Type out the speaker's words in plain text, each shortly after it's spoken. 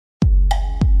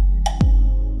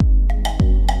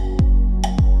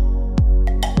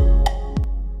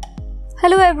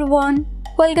Hello everyone,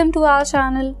 welcome to our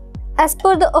channel. As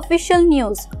per the official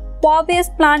news, Huawei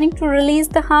is planning to release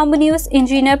the HarmonyOS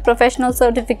Engineer Professional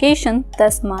Certification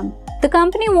this month. The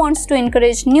company wants to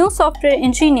encourage new software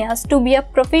engineers to be a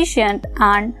proficient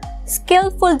and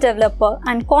skillful developer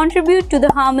and contribute to the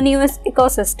HarmonyOS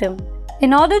ecosystem.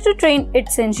 In order to train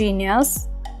its engineers,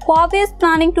 Huawei is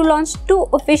planning to launch 2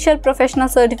 official professional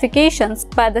certifications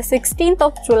by the 16th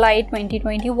of July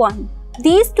 2021.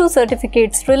 These 2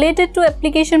 certificates related to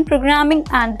application programming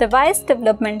and device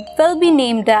development will be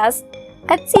named as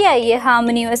HCIA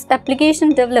HarmonyOS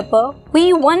Application Developer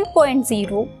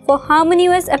v1.0 for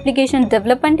HarmonyOS Application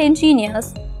Development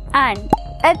Engineers and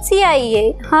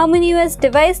HCIA HarmonyOS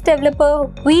Device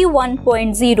Developer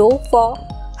v1.0 for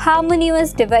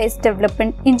HarmonyOS Device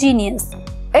Development Engineers.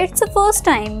 It's the first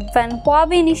time when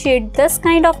Huawei initiated this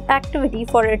kind of activity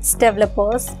for its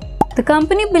developers. The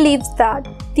company believes that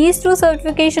these 2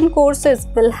 certification courses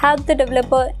will help the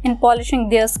developer in polishing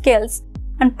their skills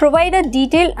and provide a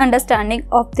detailed understanding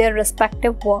of their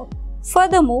respective work.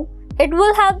 Furthermore, it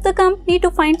will help the company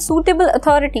to find suitable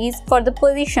authorities for the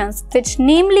positions, which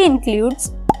namely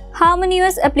includes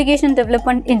HarmonyOS Application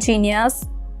Development Engineers,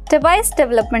 Device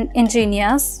Development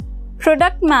Engineers,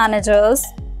 Product Managers,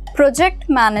 Project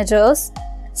Managers,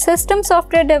 System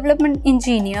Software Development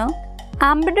Engineer,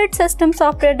 Embedded System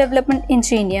Software Development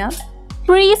Engineer,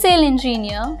 Pre-sale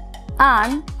Engineer,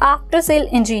 and After-sale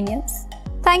Engineers.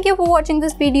 Thank you for watching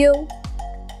this video.